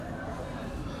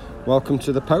Welcome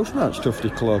to the post-match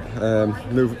Tufty Club.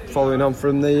 Following on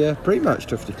from the pre-match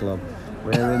Tufty Club.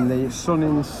 We're in the sun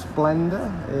in splendour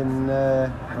in, where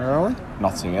are we?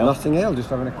 Notting Hill. Notting Hill, just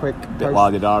having a quick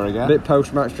la-di-da again. Bit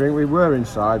post-match drink. We were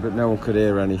inside, but no one could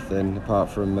hear anything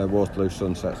apart from Waterloo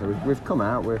Sunset. So we've come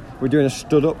out. We're doing a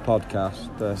stood-up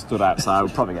podcast. Stood outside. We'll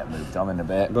probably get moved on in a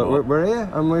bit. But we're here,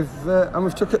 and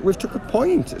we've took a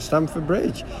point at Stamford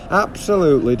Bridge.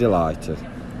 Absolutely delighted.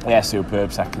 Yeah,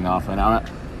 superb second half. And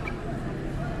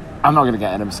I'm not going to get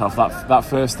ahead of myself. That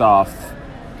first half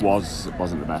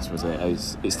wasn't the best, was it?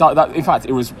 It started that. In fact,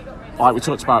 it was like we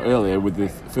talked about earlier with the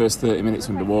first 30 minutes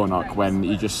under Warnock, when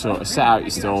you just sort of set out your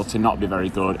stall to not be very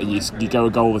good, and you go a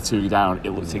goal or two down.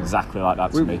 It looked exactly like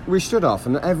that to me. We stood off,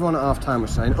 and everyone at half time was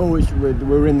saying,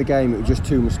 we're in the game, it was just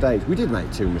 2 mistakes. We did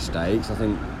make 2 mistakes. I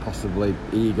think possibly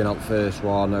Egan on the first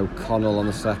one, O'Connell on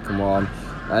the second one.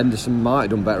 Henderson might have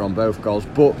done better on both goals,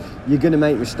 but you're going to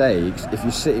make mistakes if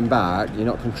you're sitting back, you're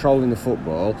not controlling the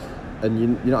football, and you're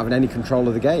not having any control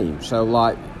of the game. So,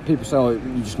 like, people say,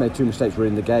 you just made 2 mistakes, we're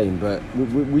in the game, but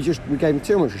we gave him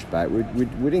too much respect. We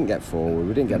didn't get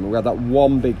forward, we had that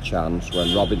one big chance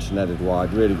when Robinson headed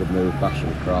wide, really good move, bashing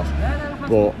across,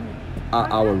 but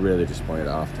I was really disappointed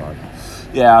at half time.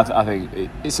 Yeah, I think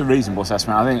it's a reasonable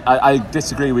assessment. I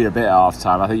disagree with you a bit at half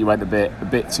time. I think you went a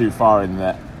bit too far in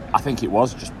that. I think it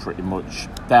was just pretty much,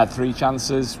 they had 3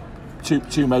 chances,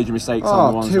 two major mistakes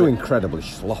on the ones. 2 incredibly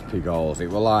sloppy goals. It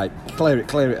were like clear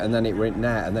it, and then it went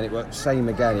net, and then it was same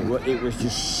again. It was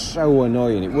just so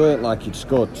annoying. It weren't like he'd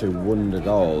scored 2 wonder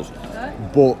goals,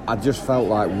 but I just felt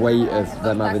like weight of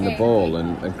them having the ball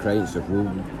and creating stuff.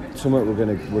 Something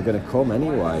we're gonna come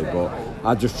anyway, but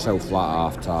I just so flat at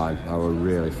half time. I was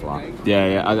really flat.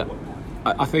 Yeah.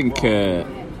 I think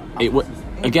it was.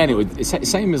 Again, it's the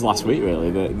same as last week,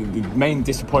 really. The main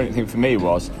disappointing thing for me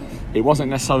was it wasn't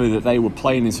necessarily that they were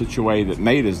playing in such a way that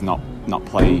made us not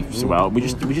play so well. We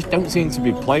just don't seem to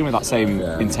be playing with that same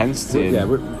intensity. Yeah,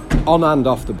 we're on and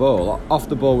off the ball. Off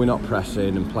the ball, we're not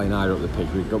pressing and playing higher up the pitch.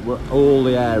 We've got all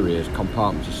the areas,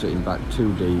 compartments are sitting back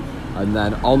too deep. And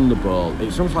then on the ball,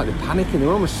 it's almost like they're panicking. They're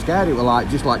almost scared. It was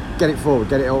just get it forward,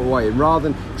 get it out of the way, rather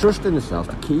than trusting themselves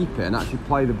to keep it and actually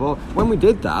play the ball. When we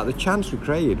did that, the chance we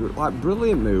created was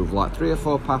brilliant move, 3 or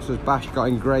 4 passes. Bash got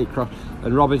in great cross,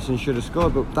 and Robinson should have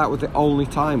scored. But that was the only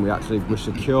time we actually were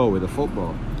secure with the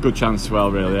football. Good chance as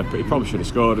well, really. He probably should have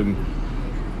scored. And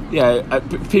yeah,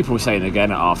 people were saying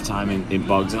again at half time in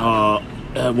Boggs,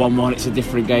 1-1, it's a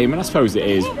different game, and I suppose it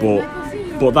is, but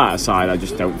that aside, I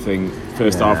just don't think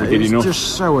first half we did enough. It's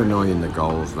just so annoying, the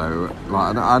goals, though.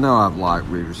 I know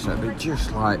I've we've said, but just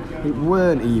it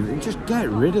weren't even. Just get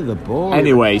rid of the ball.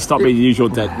 Anyway, stop being your usual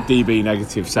DB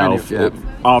negative self.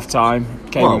 Half time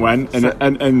came and went,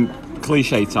 and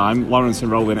cliche time. Lawrence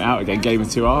rolling it out again. Game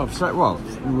of 2 halves.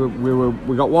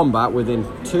 We got one back within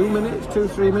 2 minutes,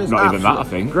 2-3 minutes. Not even that, I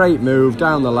think. Great move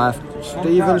down the left.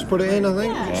 Stevens put it in, I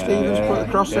think. Stevens put it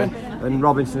across in, and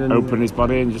Robinson opened his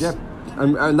body and just. Yeah.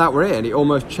 And that were it, and it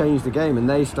almost changed the game, and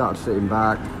they started sitting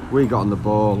back, we got on the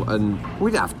ball, and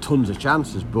we didn't have tons of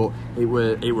chances, but it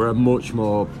were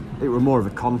more of a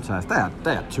contest. They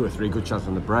had 2 or 3 good chances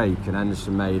on the break, and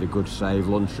Henderson made a good save,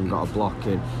 Lundstrom got a block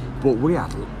in, but we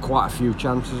had quite a few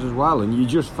chances as well, and you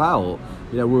just felt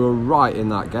we were right in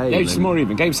that game. Yeah, it's more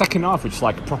even game. Second half, which is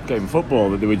like a proper game of football,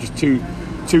 that there were just two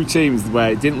teams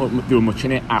where it didn't look there was much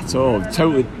in it at all.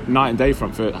 Totally night and day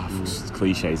from first.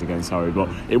 Cliches again, sorry, but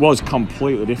it was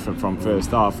completely different from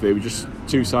first half. They were just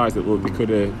 2 sides that looked they could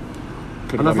have.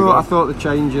 And I thought the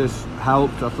changes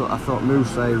helped. I thought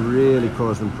Moussa really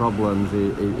caused them problems.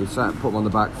 He put them on the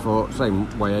back foot, same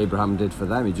way Abraham did for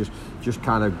them. He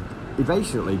he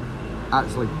basically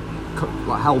actually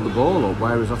held the ball up,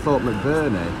 whereas I thought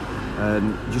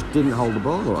McBurney just didn't hold the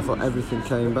ball up. I thought everything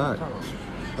came back.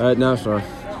 No, sorry.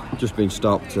 Just been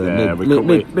stopped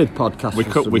mid podcast.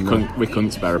 We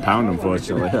couldn't spare a pound,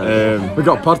 unfortunately. We've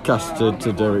got podcasts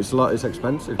to do. It's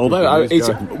expensive. Although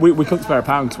we couldn't spare a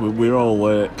pound because we're all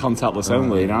contactless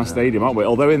only in our stadium, aren't we?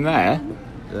 Although in there,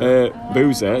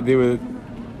 Boozer, they were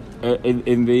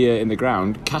in the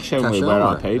ground cash only where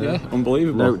I paid. Yeah,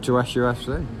 unbelievable. Note to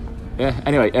SUFC. Yeah.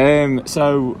 Anyway,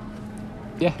 so.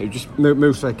 Yeah, it just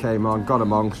Moussa came on, got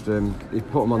amongst them. He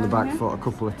put him on the back foot a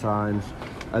couple of times.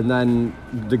 And then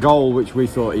the goal which we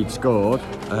thought he'd scored,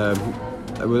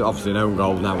 it was obviously an own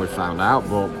goal now we've found out,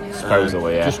 but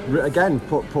supposedly, just again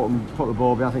put the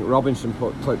ball behind. I think Robinson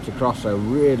clipped across a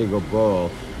really good ball,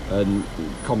 and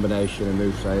combination of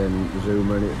Moussa and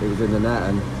Zuma, and it was in the net.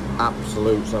 And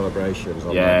absolute celebrations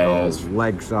on Yeah, their goals.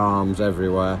 Legs, arms,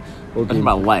 everywhere. Talking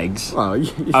about legs.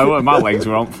 Well, My legs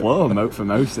were on floor for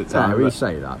most of the time. Yeah, you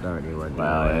say that, don't you? Well,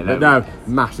 but no,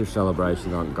 massive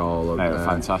celebration on goal.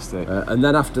 Fantastic. And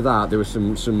then after that, there were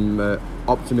some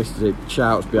optimistic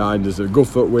shouts behind us of "Go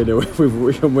for winner,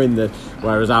 we can win this."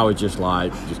 Whereas I was just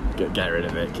like, just get rid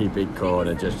of it, keep it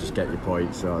corner, just get your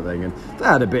points, sort of thing. And they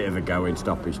had a bit of a go in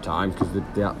stoppage time because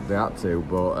they had to,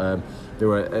 but there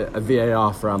were a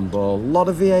VAR for handball, a lot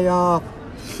of VAR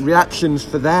reactions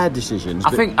for their decisions.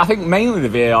 I think mainly the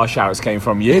VAR shouts came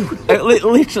from you.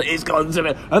 Literally, it's gone to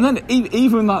me. And then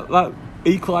even that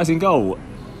equalising goal,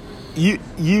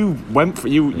 you went for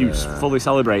you fully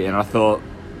celebrating. And I thought,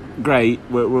 great.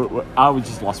 I was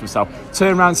just lost myself.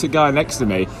 Turned around to the guy next to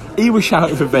me. He was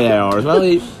shouting for VAR as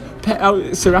well.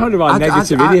 Surrounded by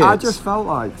negative idiots. I just felt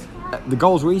like the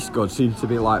goals we scored seemed to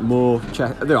be like more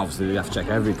check. They obviously have to check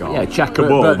every goal. Yeah, check a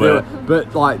ball,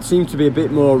 but like seemed to be a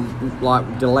bit more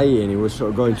like delaying. He was sort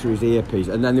of going through his earpiece,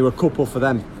 and then there were a couple for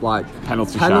them like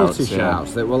penalty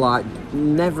shouts that were like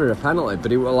never a penalty,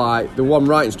 but it were like the one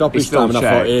right in stoppage time, and I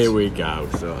thought, here we go,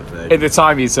 sort of thing. At the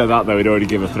time you said that though, he'd already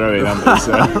given a throw in,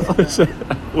 hadn't he? So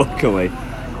luckily,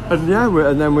 and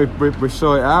then we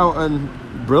saw it out and.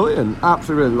 Brilliant,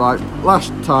 absolutely. Like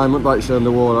last time, like you said on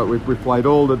the wall, we played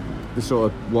all the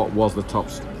sort of what was the top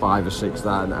 5 or 6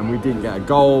 that, and we didn't get a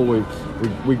goal. We 2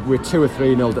 or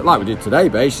 3-0 like we did today,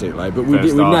 basically. But we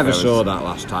never saw that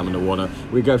last time in the one.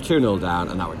 We go 2-0 down,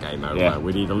 and that was game over. Yeah.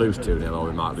 We'd either lose 2-0 or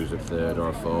we might lose a third or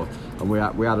a fourth. And we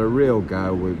had a real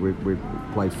go. We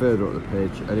played further up the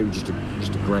pitch, and it was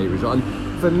just a great result.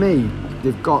 And for me,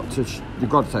 you've got to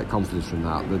take confidence from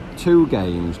that. The 2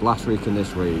 games last week and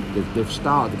this week, they've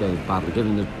started the games badly,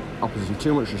 giving the opposition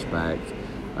too much respect,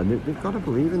 and they've got to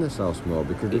believe in themselves more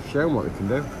because they've shown what they can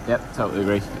do. Yep, totally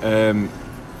agree. And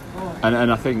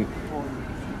I think,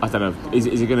 I don't know, is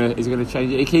he gonna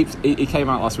change it? He came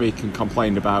out last week and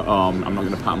complained about, I'm not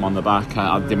going to pat him on the back.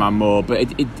 I'd demand more, but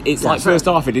it's like first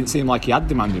half, it didn't seem like he had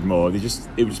demanded more. It was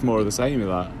just more of the same with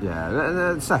that. Yeah,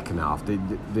 the second half they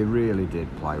really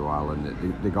did play well, and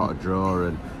they got a draw,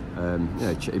 and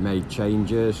he made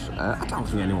changes. I don't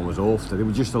think anyone was awful. There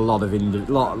were just a lot of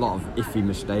iffy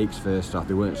mistakes first half.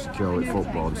 They weren't secure with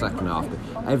football. And second half,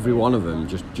 every one of them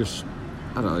just.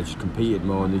 I don't know, they just competed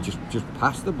more and they just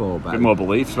passed the ball better. A bit more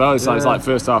belief as well. It's like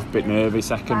first half a bit nervy,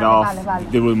 second half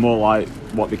they were more like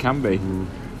what they can be.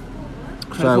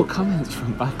 Incredible comments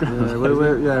from background.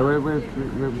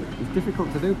 It's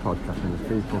difficult to do podcasting with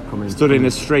people coming. Stood in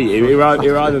the street. You're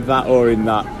either that or in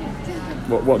that.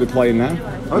 What are they playing now?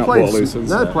 They're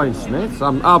playing Smiths.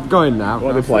 I'm going now.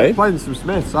 What are they playing? Playing some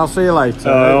Smiths. I'll see you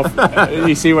later.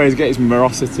 You see where he's getting his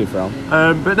morosity from.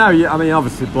 But no, I mean,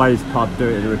 obviously Blaze Pod do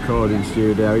it in a recording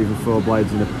studio. Even 4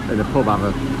 Blades in a pub have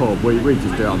a pub. We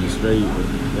just do it on the street.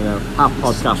 Our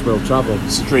podcast will travel.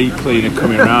 Street cleaner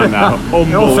coming around now.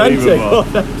 Unbelievable.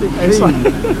 Authentic.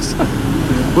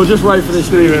 We'll just wait for the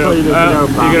street cleaner to go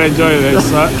back. You're going to enjoy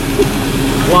this.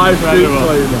 Live street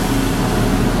cleaner.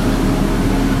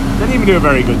 Didn't even do a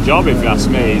very good job, if you ask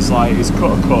me. It's like he's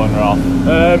cut a corner off.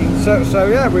 So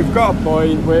yeah, we've got a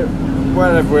point.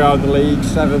 Wherever we are in the league,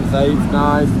 7th, 8th,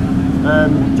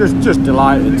 9th. Just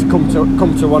delighted to come to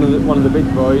one of the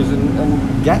big boys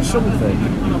and get something,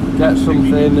 and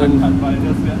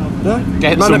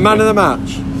man of the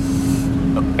match.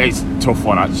 It's a tough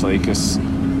one actually because.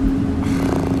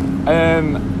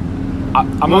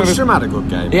 Lundstrom had a good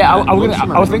game. Yeah,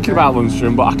 I was thinking about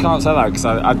Lundstrom, but I can't say that because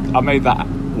I made that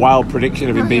wild prediction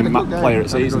of him being player at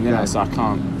season, so I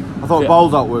can't. I thought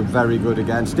Baldock were very good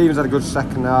again. Stevens had a good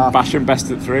second half. Basham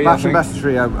best at 3. Best at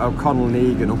 3. O'Connell and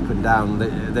Egan up and down.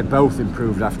 They both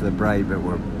improved after the break, but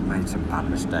made some bad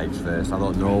mistakes first. I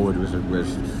thought Norwood was a bit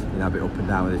up and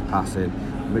down with his passing.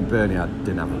 McBurney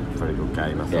didn't have a very good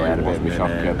game. I thought had a bit of a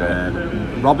shocker.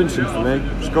 Robinson for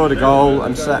me scored a goal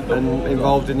and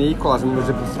involved in the equaliser and was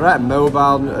a threat,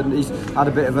 mobile, and he's had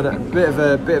a bit of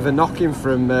a knocking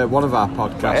from one of our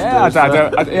podcasters.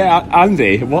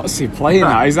 Andy, what's he playing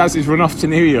at? He's run off to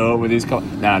New York with his.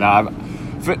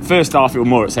 First half it was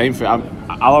more the same thing.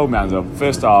 I'll hold my hands up.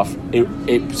 First half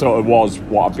it sort of was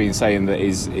what I've been saying, that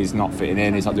he's not fitting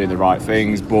in, he's not doing the right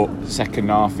things. But second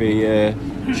half he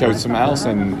showed something else,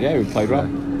 and we played well.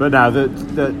 But now I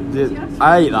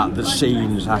hate that the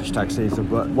scenes #season.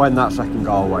 But when that second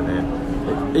goal went in,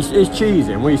 it's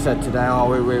cheesy. And we said today,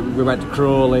 we went to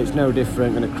Crawley. It's no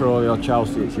different than a Crawley or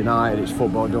Chelsea. It's United. It's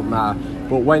football. It doesn't matter.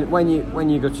 But when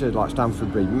you go to like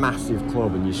Stamford Bridge, massive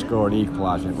club, and you score an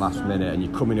equaliser at the last minute, and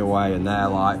you're coming away, and they're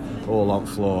like all on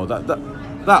floor.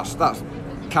 That's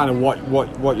kind of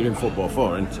what you're in football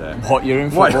for, isn't it? What you're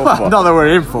in football for? Not that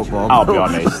we're in football. I'll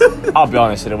be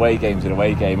honest. An away game's an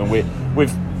away game, and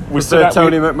we stood out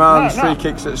Tony McMahon's free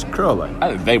kicks at Crawley.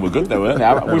 They were good, though, weren't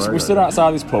they? We stood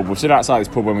outside this pub. We stood outside this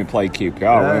pub when we played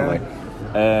QPR, weren't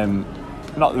we?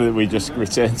 Not that we just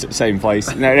returned to the same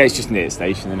place. No, it's just near the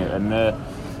station, isn't it?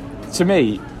 And to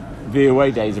me, the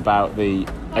away day is about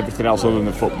everything else other than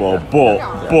the football.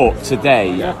 But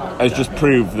today has just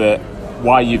proved that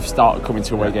why you've started coming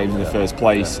to away games in the first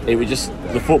place. It was just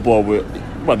the football.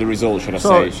 The result, should I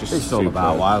say? It's all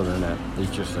about Wilder, isn't it?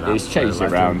 He's just an He's chased it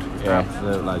round.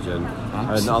 Absolute legend.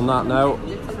 And on that note,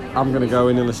 I'm going to go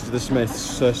in and listen to the Smiths.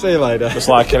 So see you later. Just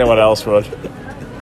like anyone else would.